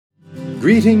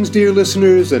Greetings, dear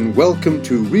listeners, and welcome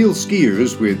to Real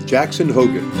Skiers with Jackson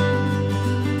Hogen.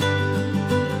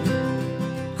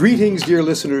 Greetings, dear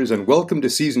listeners, and welcome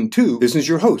to Season 2. This is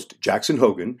your host, Jackson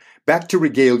Hogen, back to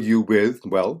regale you with,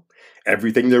 well,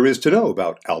 everything there is to know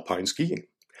about alpine skiing.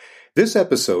 This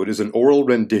episode is an oral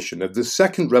rendition of the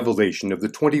second revelation of the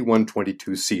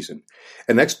 21-22 season,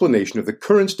 an explanation of the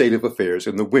current state of affairs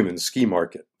in the women's ski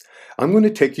market. I'm going to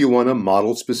take you on a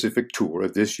model-specific tour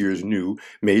of this year's new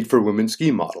made-for-women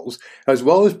ski models, as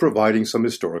well as providing some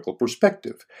historical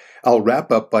perspective. I'll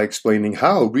wrap up by explaining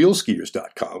how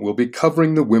RealSkiers.com will be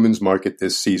covering the women's market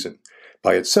this season,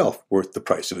 by itself worth the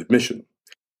price of admission.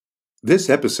 This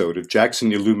episode of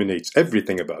Jackson Illuminates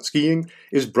Everything About Skiing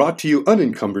is brought to you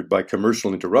unencumbered by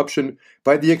commercial interruption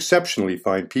by the exceptionally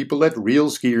fine people at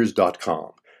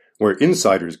RealSkiers.com, where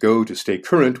insiders go to stay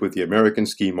current with the American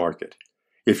ski market.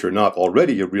 If you're not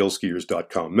already a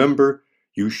RealSkiers.com member,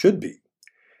 you should be.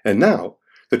 And now,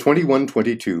 the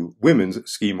 21-22 women's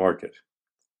ski market.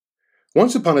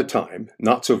 Once upon a time,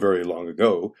 not so very long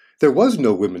ago, there was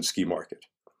no women's ski market.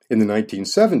 In the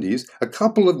 1970s, a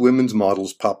couple of women's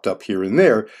models popped up here and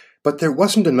there, but there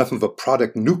wasn't enough of a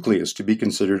product nucleus to be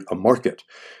considered a market.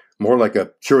 More like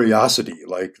a curiosity,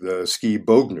 like the ski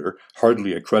Bogner,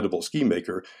 hardly a credible ski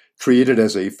maker, created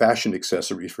as a fashion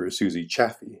accessory for Susie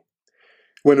Chaffee.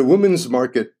 When a women's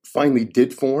market finally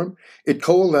did form, it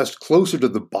coalesced closer to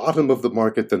the bottom of the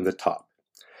market than the top.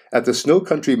 At the Snow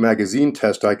Country magazine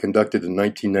test I conducted in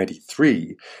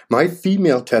 1993, my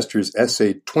female testers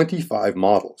essayed 25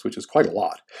 models, which is quite a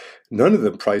lot, none of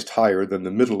them priced higher than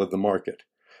the middle of the market.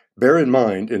 Bear in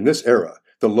mind, in this era,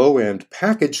 the low-end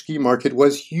package ski market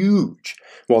was huge,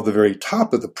 while the very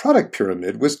top of the product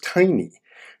pyramid was tiny.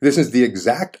 This is the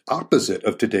exact opposite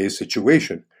of today's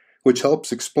situation, which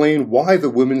helps explain why the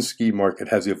women's ski market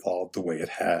has evolved the way it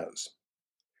has.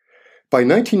 By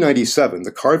 1997,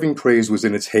 the carving craze was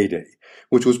in its heyday,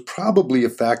 which was probably a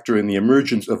factor in the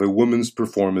emergence of a women's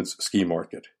performance ski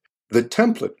market. The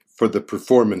template for the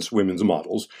performance women's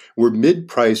models were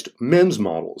mid-priced men's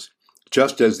models,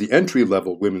 just as the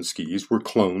entry-level women's skis were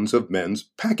clones of men's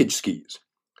package skis.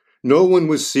 No one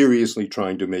was seriously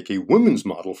trying to make a women's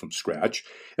model from scratch,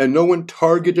 and no one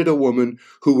targeted a woman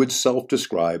who would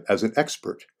self-describe as an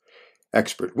expert.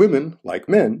 Expert women, like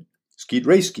men, skied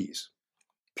race skis.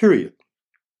 Period.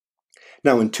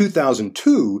 Now, in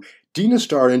 2002, Dina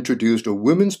Starr introduced a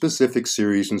women-specific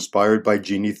series inspired by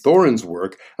Jeannie Thoren's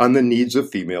work on the needs of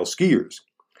female skiers.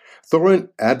 Thoren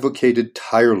advocated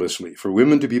tirelessly for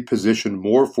women to be positioned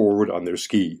more forward on their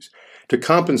skis, to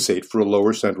compensate for a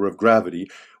lower center of gravity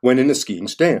when in a skiing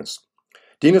stance.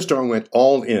 Dina Starr went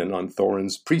all in on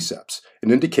Thoren's precepts,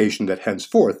 an indication that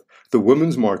henceforth the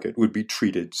women's market would be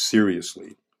treated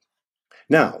seriously.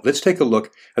 Now, let's take a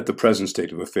look at the present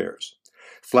state of affairs.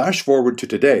 Flash forward to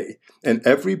today, and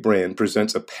every brand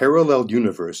presents a parallel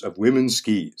universe of women's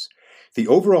skis. The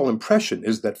overall impression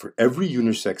is that for every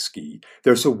unisex ski,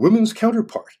 there's a women's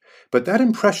counterpart, but that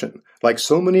impression, like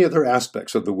so many other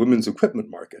aspects of the women's equipment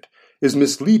market, is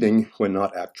misleading when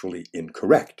not actually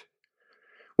incorrect.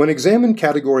 When examined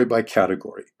category by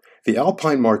category, the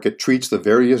alpine market treats the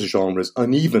various genres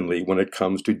unevenly when it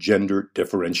comes to gender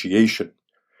differentiation.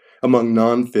 Among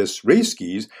non-FIS race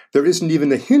skis, there isn't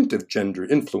even a hint of gender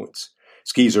influence.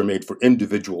 Skis are made for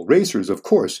individual racers, of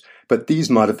course, but these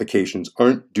modifications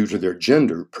aren't due to their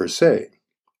gender per se.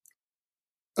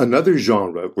 Another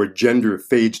genre where gender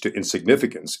fades to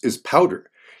insignificance is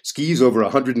powder, skis over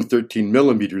 113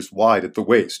 millimeters wide at the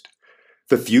waist.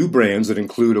 The few brands that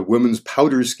include a women's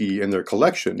powder ski in their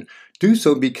collection do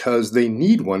so because they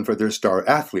need one for their star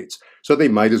athletes, so they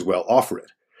might as well offer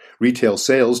it. Retail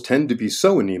sales tend to be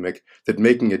so anemic that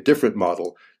making a different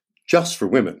model just for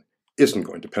women isn't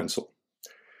going to pencil.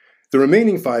 The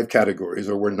remaining 5 categories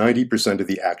are where 90% of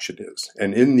the action is,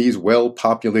 and in these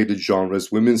well-populated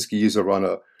genres, women's skis are on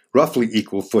a roughly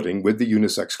equal footing with the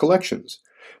unisex collections.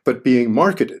 But being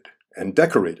marketed and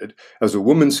decorated as a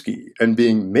woman's ski and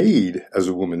being made as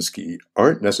a woman's ski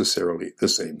aren't necessarily the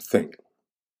same thing.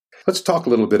 Let's talk a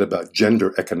little bit about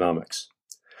gender economics.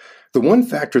 The one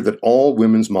factor that all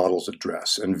women's models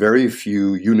address, and very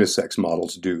few unisex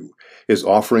models do, is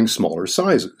offering smaller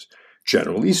sizes.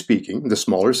 Generally speaking, the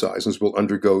smaller sizes will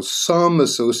undergo some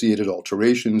associated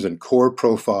alterations in core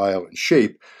profile and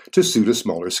shape to suit a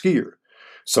smaller skier.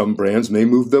 Some brands may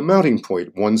move the mounting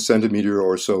point 1 centimeter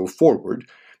or so forward,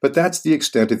 but that's the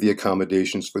extent of the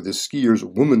accommodations for the skier's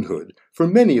womanhood for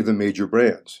many of the major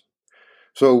brands.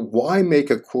 So why make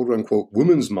a quote-unquote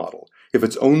women's model if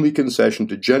its only concession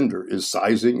to gender is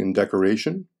sizing and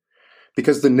decoration?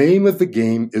 Because the name of the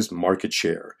game is market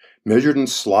share, measured in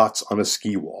slots on a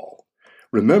ski wall.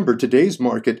 Remember, today's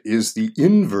market is the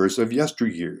inverse of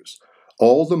yesteryear's.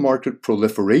 All the market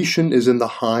proliferation is in the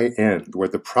high end, where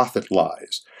the profit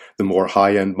lies. The more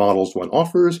high-end models one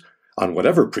offers, on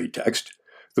whatever pretext,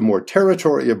 the more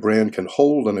territory a brand can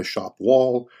hold on a shop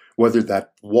wall, whether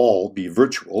that wall be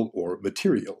virtual or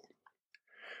material.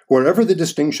 Wherever the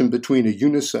distinction between a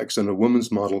unisex and a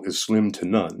woman's model is slim to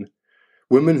none,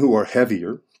 women who are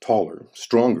heavier, taller,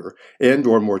 stronger, and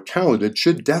or more talented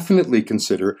should definitely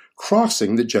consider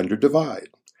crossing the gender divide.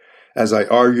 As I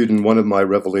argued in one of my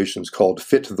revelations called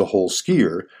Fit the Whole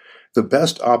Skier, the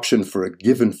best option for a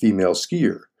given female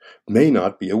skier may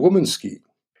not be a woman's ski.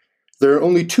 There are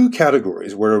only two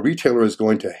categories where a retailer is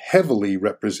going to heavily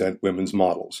represent women's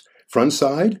models: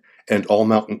 frontside and all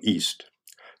mountain east.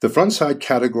 The frontside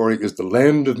category is the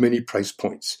land of many price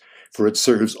points, for it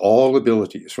serves all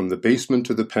abilities from the basement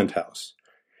to the penthouse.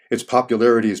 Its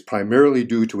popularity is primarily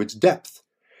due to its depth.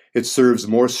 It serves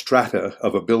more strata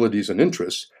of abilities and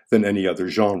interests than any other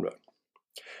genre.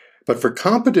 But for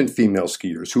competent female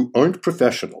skiers who aren't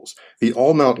professionals, the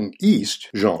all-mountain east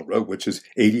genre, which is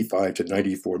 85 to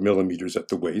 94 millimeters at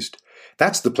the waist,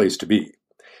 that's the place to be.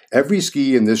 Every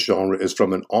ski in this genre is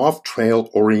from an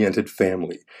off-trail-oriented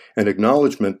family, an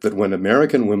acknowledgement that when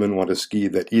American women want a ski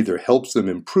that either helps them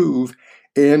improve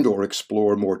and or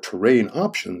explore more terrain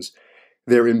options,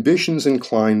 their ambitions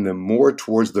incline them more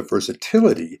towards the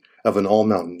versatility of an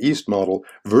all-mountain east model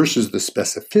versus the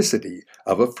specificity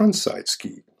of a frontside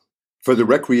ski. For the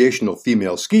recreational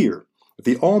female skier,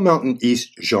 the all-mountain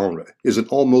east genre is an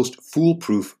almost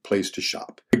foolproof place to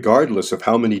shop. Regardless of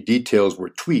how many details were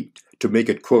tweaked to make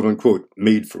it quote-unquote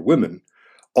made for women,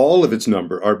 all of its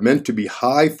number are meant to be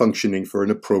high-functioning for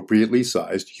an appropriately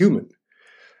sized human.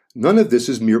 None of this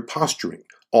is mere posturing.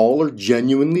 All are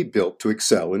genuinely built to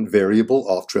excel in variable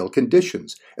off-trail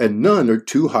conditions, and none are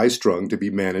too high-strung to be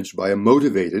managed by a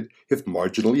motivated, if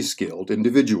marginally skilled,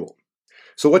 individual.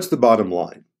 So what's the bottom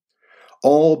line?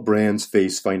 All brands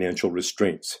face financial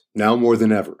restraints, now more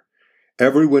than ever.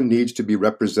 Everyone needs to be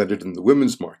represented in the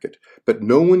women's market, but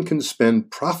no one can spend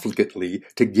profligately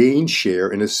to gain share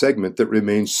in a segment that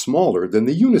remains smaller than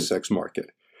the unisex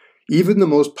market. Even the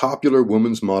most popular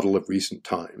woman's model of recent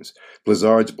times,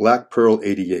 Blizzard's Black Pearl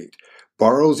 88,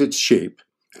 borrows its shape,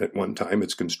 and at one time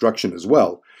its construction as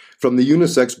well, from the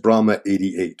unisex Brahma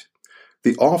 88.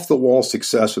 The off-the-wall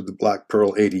success of the Black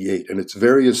Pearl 88 and its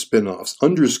various spin-offs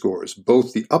underscores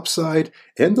both the upside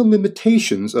and the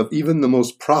limitations of even the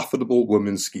most profitable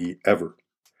women's ski ever.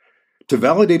 To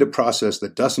validate a process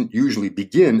that doesn't usually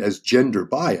begin as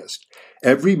gender-biased,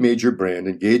 every major brand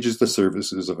engages the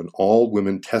services of an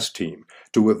all-women test team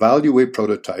to evaluate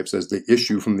prototypes as they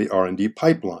issue from the R&D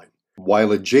pipeline.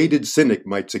 While a jaded cynic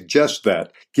might suggest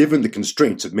that, given the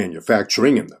constraints of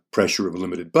manufacturing and the pressure of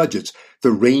limited budgets,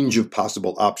 the range of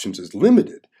possible options is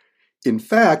limited, in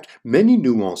fact, many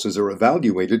nuances are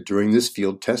evaluated during this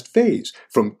field test phase,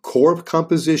 from core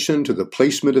composition to the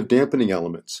placement of dampening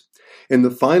elements. In the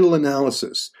final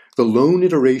analysis, the lone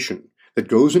iteration that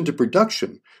goes into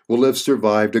production will have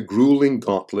survived a grueling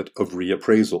gauntlet of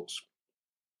reappraisals.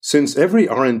 Since every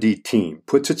R&D team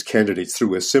puts its candidates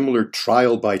through a similar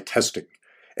trial by testing,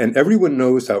 and everyone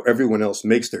knows how everyone else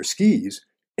makes their skis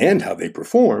and how they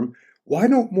perform, why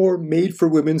don't more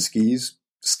made-for-women skis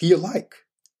ski alike?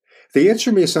 The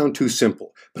answer may sound too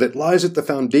simple, but it lies at the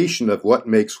foundation of what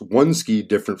makes one ski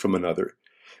different from another.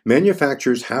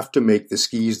 Manufacturers have to make the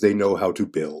skis they know how to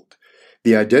build.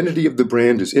 The identity of the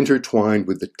brand is intertwined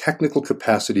with the technical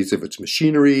capacities of its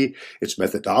machinery, its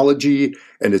methodology,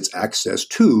 and its access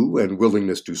to and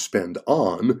willingness to spend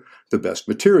on the best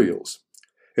materials.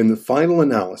 In the final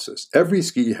analysis, every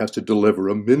ski has to deliver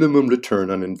a minimum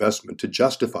return on investment to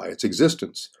justify its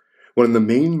existence. One of the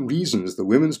main reasons the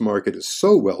women's market is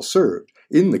so well served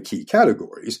in the key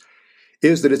categories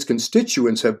is that its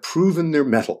constituents have proven their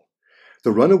mettle.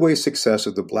 The runaway success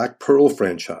of the Black Pearl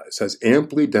franchise has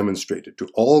amply demonstrated to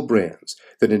all brands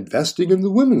that investing in the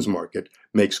women's market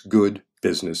makes good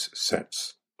business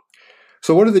sense.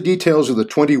 So what are the details of the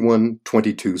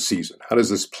 21-22 season? How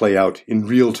does this play out in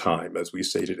real time, as we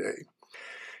say today?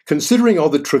 Considering all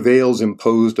the travails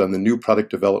imposed on the new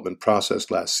product development process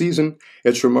last season,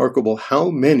 it's remarkable how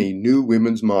many new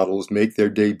women's models make their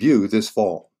debut this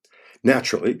fall.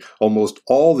 Naturally, almost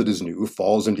all that is new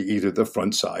falls into either the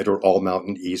frontside or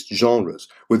all-mountain east genres,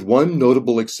 with one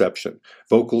notable exception,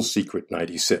 Vocal Secret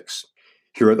 96.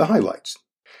 Here are the highlights.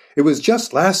 It was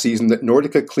just last season that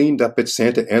Nordica cleaned up its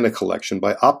Santa Ana collection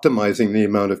by optimizing the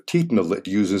amount of titanal it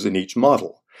uses in each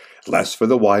model, less for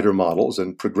the wider models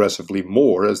and progressively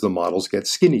more as the models get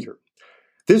skinnier.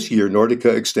 This year,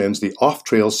 Nordica extends the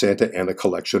off-trail Santa Ana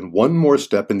collection one more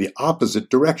step in the opposite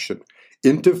direction,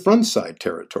 into frontside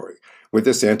territory with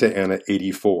the Santa Ana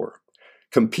 84.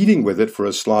 Competing with it for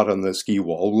a slot on the ski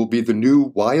wall will be the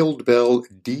new Wild Bell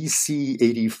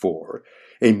DC-84,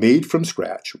 a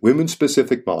made-from-scratch,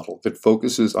 women-specific model that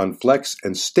focuses on flex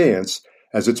and stance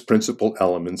as its principal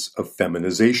elements of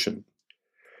feminization.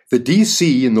 The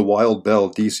DC in the Wild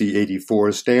Bell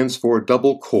DC-84 stands for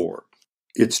double core.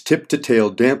 It's tip-to-tail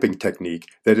damping technique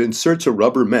that inserts a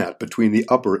rubber mat between the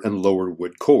upper and lower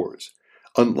wood cores.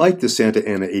 Unlike the Santa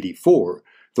Ana 84,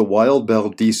 the Wild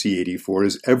Bell DC-84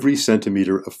 is every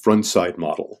centimeter a frontside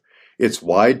model. Its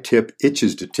wide tip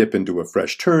itches to tip into a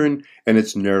fresh turn, and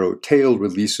its narrow tail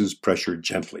releases pressure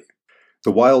gently.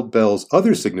 The Wild Bell's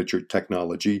other signature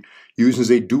technology uses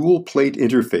a dual-plate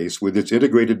interface with its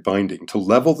integrated binding to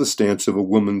level the stance of a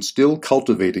woman still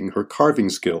cultivating her carving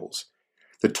skills.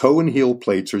 The toe and heel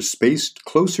plates are spaced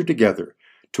closer together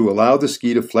to allow the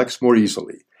ski to flex more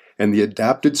easily, and the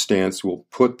adapted stance will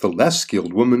put the less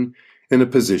skilled woman in a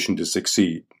position to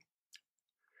succeed.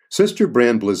 Sister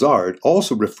brand Blizzard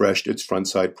also refreshed its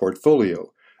frontside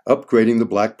portfolio, upgrading the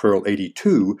Black Pearl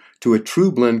 82 to a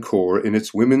true blend core in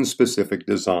its women's-specific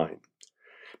design.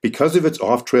 Because of its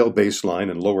off-trail baseline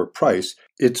and lower price,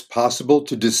 it's possible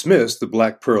to dismiss the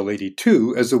Black Pearl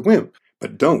 82 as a wimp,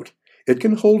 but don't. It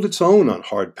can hold its own on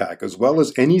hardpack as well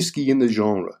as any ski in the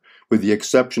genre, with the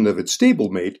exception of its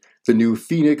stablemate, the new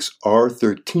Phoenix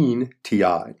R13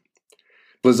 Ti.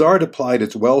 Blizzard applied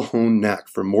its well-honed knack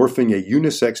for morphing a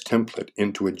unisex template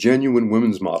into a genuine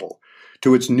women's model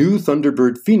to its new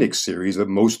Thunderbird Phoenix series of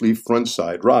mostly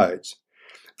frontside rides.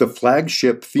 The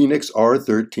flagship Phoenix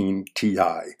R13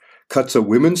 Ti cuts a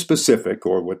women-specific,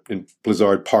 or what in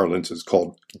Blizzard parlance is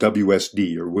called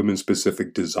WSD, or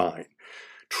women-specific design,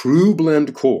 true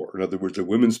blend core, in other words, a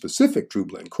women-specific true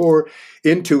blend core,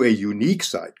 into a unique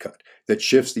side cut that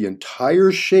shifts the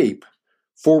entire shape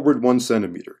forward 1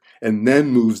 centimeter, and then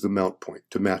moves the mount point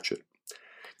to match it.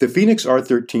 The Phoenix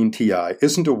R13 Ti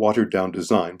isn't a watered-down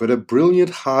design, but a brilliant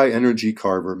high-energy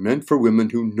carver meant for women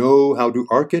who know how to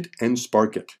arc it and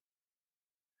spark it.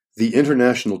 The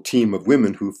international team of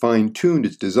women who fine-tuned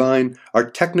its design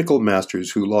are technical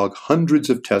masters who log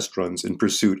hundreds of test runs in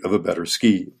pursuit of a better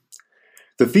ski.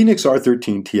 The Phoenix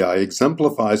R13 Ti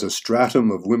exemplifies a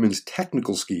stratum of women's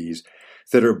technical skis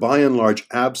that are by and large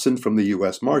absent from the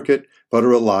U.S. market, but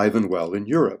are alive and well in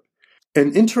Europe.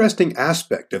 An interesting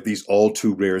aspect of these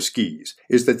all-too-rare skis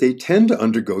is that they tend to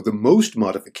undergo the most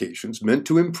modifications meant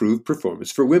to improve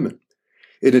performance for women.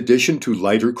 In addition to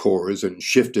lighter cores and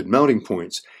shifted mounting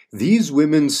points, these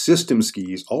women's system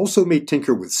skis also may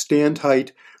tinker with stand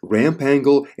height, ramp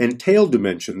angle, and tail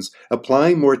dimensions,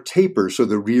 applying more taper so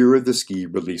the rear of the ski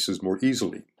releases more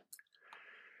easily.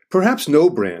 Perhaps no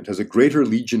brand has a greater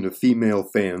legion of female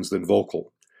fans than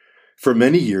Volkel. For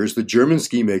many years, the German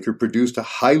ski maker produced a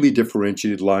highly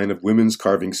differentiated line of women's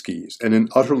carving skis and an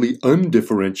utterly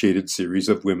undifferentiated series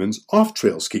of women's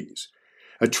off-trail skis.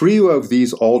 A trio of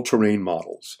these all-terrain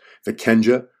models, the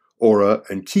Kenja, Ora,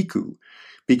 and Kiku,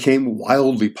 became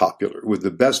wildly popular with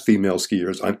the best female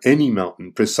skiers on any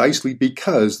mountain precisely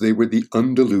because they were the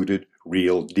undiluted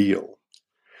real deal.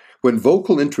 When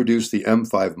Volkel introduced the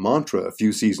M5 Mantra a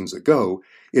few seasons ago,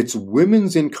 its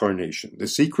women's incarnation, the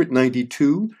Secret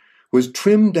 92, was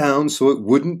trimmed down so it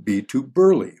wouldn't be too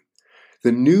burly.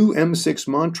 The new M6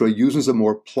 Mantra uses a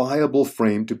more pliable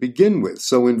frame to begin with,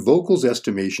 so in Volkel's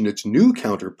estimation, its new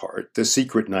counterpart, the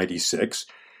Secret 96,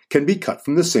 can be cut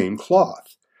from the same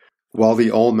cloth. While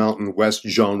the All-Mountain West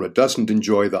genre doesn't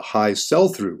enjoy the high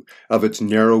sell-through of its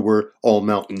narrower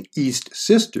All-Mountain East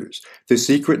sisters, the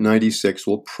Secret 96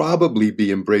 will probably be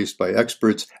embraced by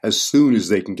experts as soon as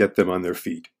they can get them on their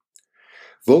feet.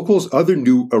 Volkel's other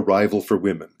new arrival for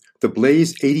women, the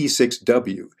Blaze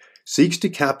 86W, seeks to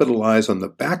capitalize on the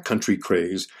backcountry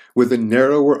craze with a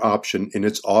narrower option in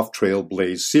its off-trail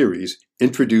Blaze series,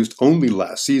 introduced only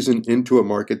last season into a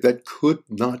market that could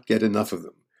not get enough of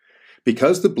them.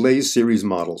 Because the Blaze series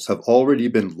models have already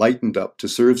been lightened up to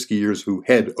serve skiers who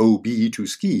head OB to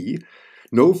ski,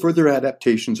 no further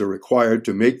adaptations are required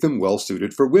to make them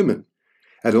well-suited for women.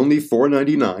 At only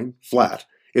 $499 flat,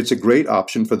 it's a great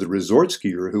option for the resort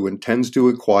skier who intends to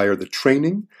acquire the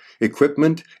training,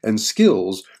 equipment, and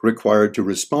skills required to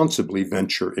responsibly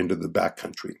venture into the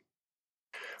backcountry.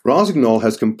 Rossignol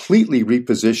has completely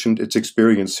repositioned its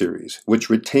Experience series, which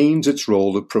retains its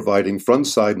role of providing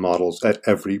frontside models at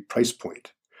every price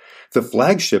point. The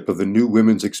flagship of the new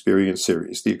women's Experience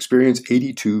series, the Experience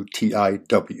 82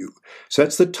 TIW,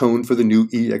 sets the tone for the new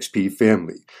EXP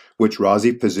family, which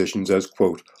Rossi positions as,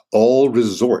 quote, all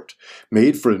resort,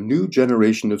 made for a new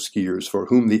generation of skiers for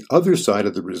whom the other side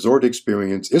of the resort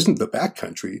experience isn't the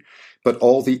backcountry, but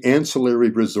all the ancillary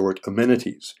resort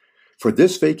amenities. For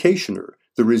this vacationer,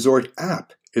 the resort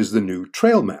app is the new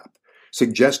trail map,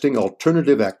 suggesting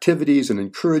alternative activities and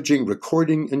encouraging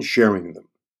recording and sharing them.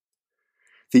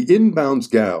 The inbounds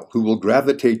gal who will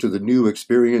gravitate to the new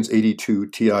Experience 82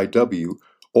 TIW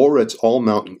or its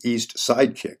All-Mountain East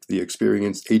sidekick, the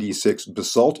Experience 86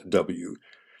 Basalt W,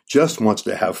 just wants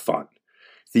to have fun.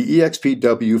 The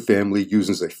EXPW family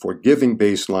uses a forgiving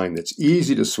baseline that's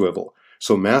easy to swivel,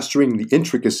 so mastering the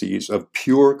intricacies of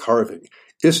pure carving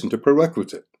isn't a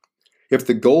prerequisite. If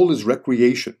the goal is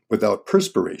recreation without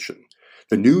perspiration,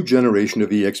 the new generation of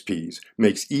EXPs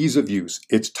makes ease of use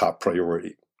its top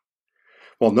priority.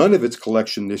 While none of its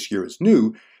collection this year is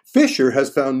new, Fisher has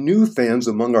found new fans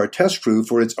among our test crew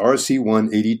for its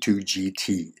RC182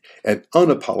 GT, an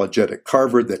unapologetic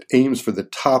carver that aims for the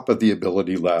top of the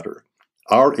ability ladder.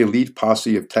 Our elite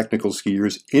posse of technical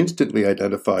skiers instantly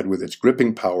identified with its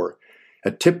gripping power,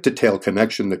 a tip-to-tail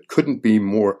connection that couldn't be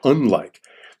more unlike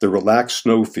the relaxed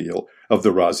snow feel of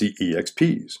the Rossi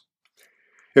EXPs.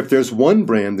 If there's one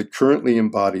brand that currently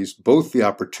embodies both the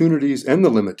opportunities and the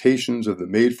limitations of the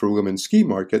made-for-women ski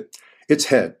market, it's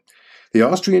Head. The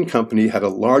Austrian company had a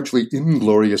largely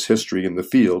inglorious history in the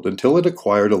field until it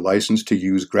acquired a license to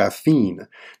use graphene,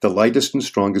 the lightest and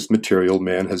strongest material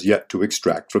man has yet to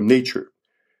extract from nature.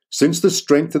 Since the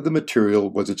strength of the material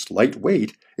was its light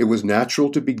weight, it was natural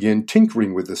to begin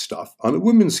tinkering with the stuff on a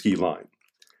women's ski line.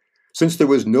 Since there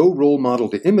was no role model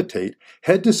to imitate,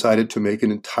 Head decided to make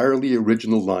an entirely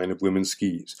original line of women's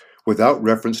skis, without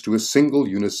reference to a single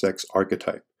unisex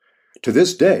archetype. To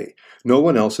this day, no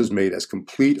one else has made as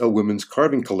complete a women's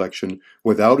carving collection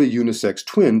without a unisex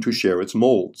twin to share its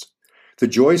molds. The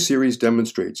Joy series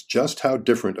demonstrates just how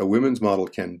different a women's model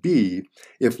can be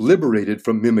if liberated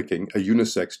from mimicking a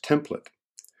unisex template.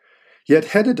 Yet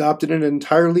Head adopted an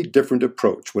entirely different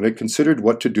approach when it considered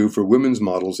what to do for women's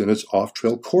models in its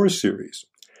off-trail core series.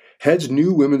 Head's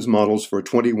new women's models for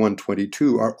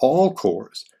 21-22 are all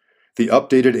cores. The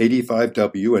updated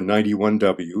 85W and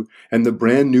 91W and the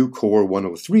brand new core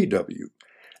 103W.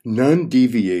 None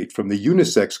deviate from the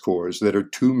unisex cores that are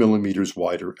 2 millimeters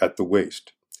wider at the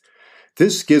waist.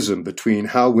 This schism between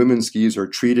how women's skis are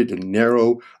treated in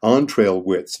narrow, on-trail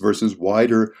widths versus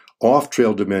wider,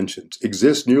 off-trail dimensions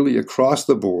exists nearly across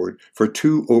the board for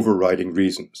two overriding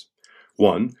reasons.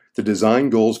 One, the design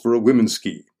goals for a women's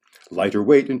ski, lighter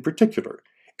weight in particular,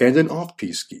 and an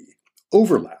off-piste ski,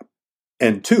 overlap.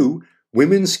 And two,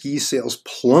 women's ski sales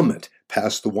plummet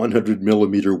past the 100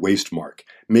 millimeter waist mark,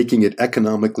 making it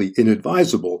economically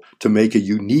inadvisable to make a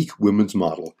unique women's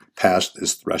model past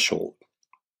this threshold.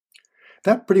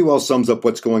 That pretty well sums up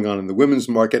what's going on in the women's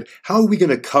market. How are we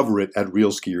going to cover it at Real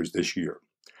Skiers this year?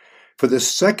 For the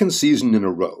second season in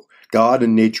a row, God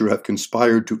and nature have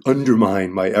conspired to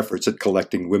undermine my efforts at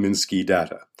collecting women's ski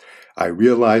data. I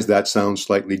realize that sounds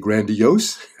slightly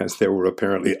grandiose, as there were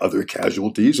apparently other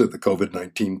casualties of the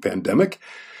COVID-19 pandemic,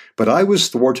 but I was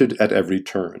thwarted at every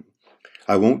turn.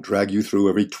 I won't drag you through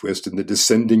every twist in the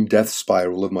descending death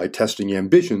spiral of my testing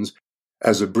ambitions,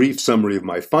 as a brief summary of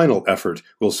my final effort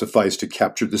will suffice to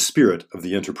capture the spirit of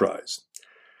the enterprise.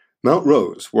 Mount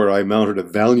Rose, where I mounted a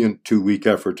valiant 2-week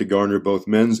effort to garner both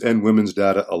men's and women's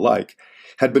data alike,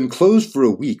 had been closed for a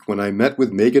week when I met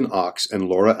with Megan Ox and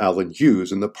Laura Allen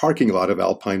Hughes in the parking lot of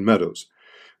Alpine Meadows,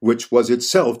 which was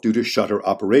itself due to shutter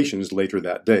operations later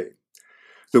that day.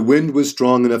 The wind was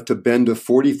strong enough to bend a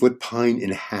 40-foot pine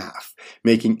in half,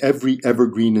 making every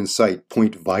evergreen in sight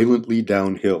point violently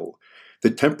downhill.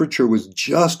 The temperature was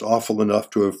just awful enough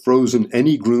to have frozen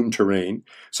any groomed terrain,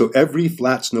 so every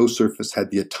flat snow surface had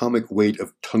the atomic weight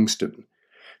of tungsten.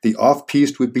 The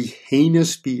off-piste would be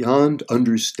heinous beyond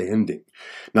understanding,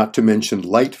 not to mention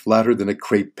light flatter than a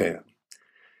crepe pan.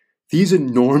 These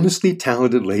enormously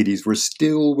talented ladies were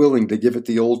still willing to give it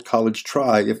the old college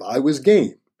try if I was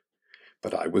game.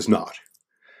 But I was not.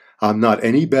 I'm not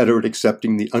any better at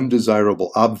accepting the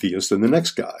undesirable obvious than the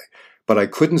next guy, but I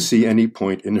couldn't see any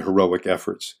point in heroic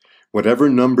efforts. Whatever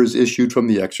numbers issued from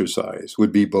the exercise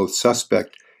would be both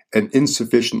suspect and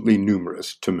insufficiently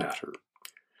numerous to matter.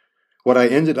 What I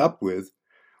ended up with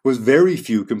was very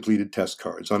few completed test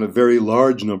cards on a very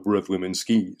large number of women's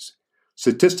skis.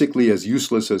 Statistically as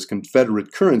useless as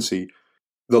Confederate currency,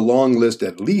 the long list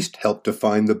at least helped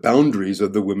define the boundaries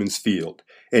of the women's field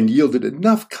and yielded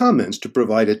enough comments to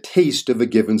provide a taste of a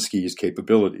given ski's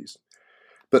capabilities.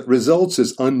 But results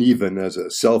as uneven as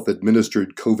a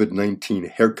self-administered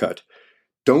COVID-19 haircut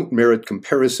don't merit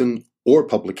comparison or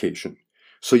publication,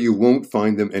 so you won't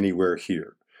find them anywhere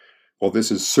here. While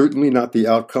this is certainly not the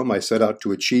outcome I set out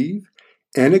to achieve,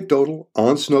 anecdotal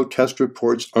on-snow test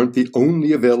reports aren't the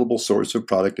only available source of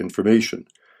product information.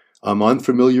 I'm on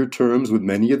familiar terms with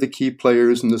many of the key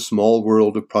players in the small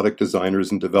world of product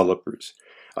designers and developers.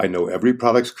 I know every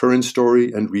product's current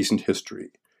story and recent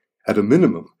history. At a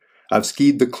minimum, I've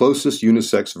skied the closest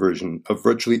unisex version of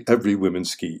virtually every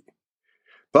women's ski.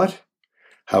 But,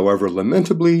 however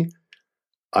lamentably,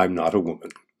 I'm not a woman,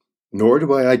 nor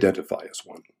do I identify as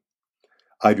one.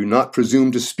 I do not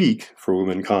presume to speak for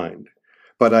womankind,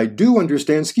 but I do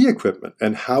understand ski equipment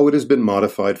and how it has been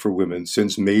modified for women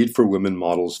since made-for-women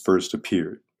models first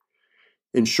appeared.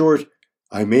 In short,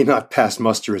 I may not pass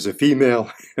muster as a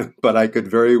female, but I could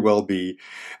very well be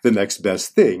the next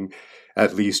best thing,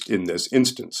 at least in this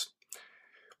instance.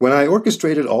 When I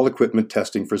orchestrated all equipment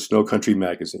testing for Snow Country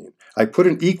magazine, I put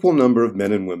an equal number of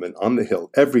men and women on the hill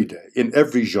every day, in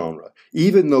every genre,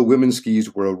 even though women's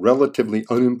skis were a relatively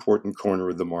unimportant corner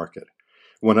of the market.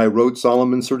 When I wrote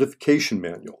Solomon's certification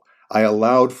manual, I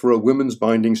allowed for a women's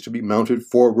bindings to be mounted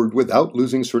forward without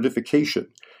losing certification,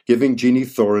 giving Jeannie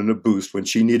Thorin a boost when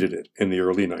she needed it in the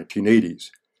early 1980s.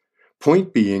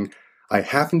 Point being, I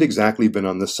haven't exactly been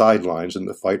on the sidelines in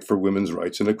the fight for women's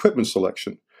rights in equipment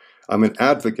selection. I'm an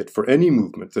advocate for any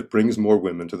movement that brings more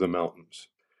women to the mountains.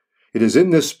 It is in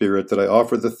this spirit that I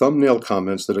offer the thumbnail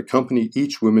comments that accompany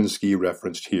each women's ski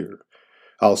referenced here.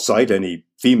 I'll cite any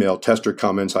female tester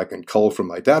comments I can cull from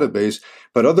my database,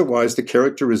 but otherwise the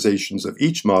characterizations of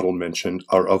each model mentioned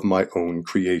are of my own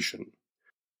creation.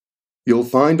 You'll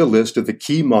find a list of the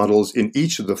key models in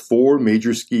each of the 4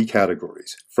 major ski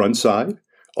categories, frontside,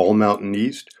 all mountain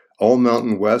east, all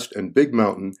mountain west, and big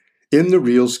mountain, in the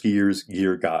Real Skier's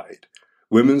Gear Guide.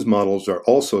 Women's models are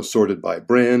also sorted by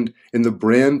brand in the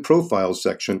Brand Profiles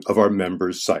section of our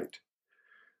members' site.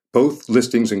 Both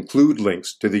listings include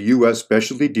links to the U.S.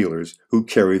 specialty dealers who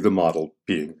carry the model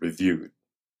being reviewed.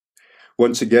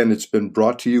 Once again, it's been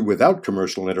brought to you without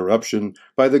commercial interruption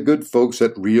by the good folks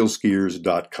at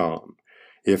realskiers.com.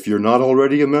 If you're not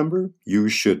already a member, you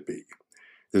should be.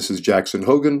 This is Jackson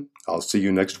Hogen. I'll see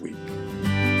you next week.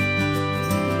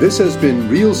 This has been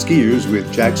Real Skiers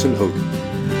with Jackson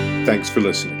Hogen. Thanks for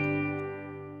listening.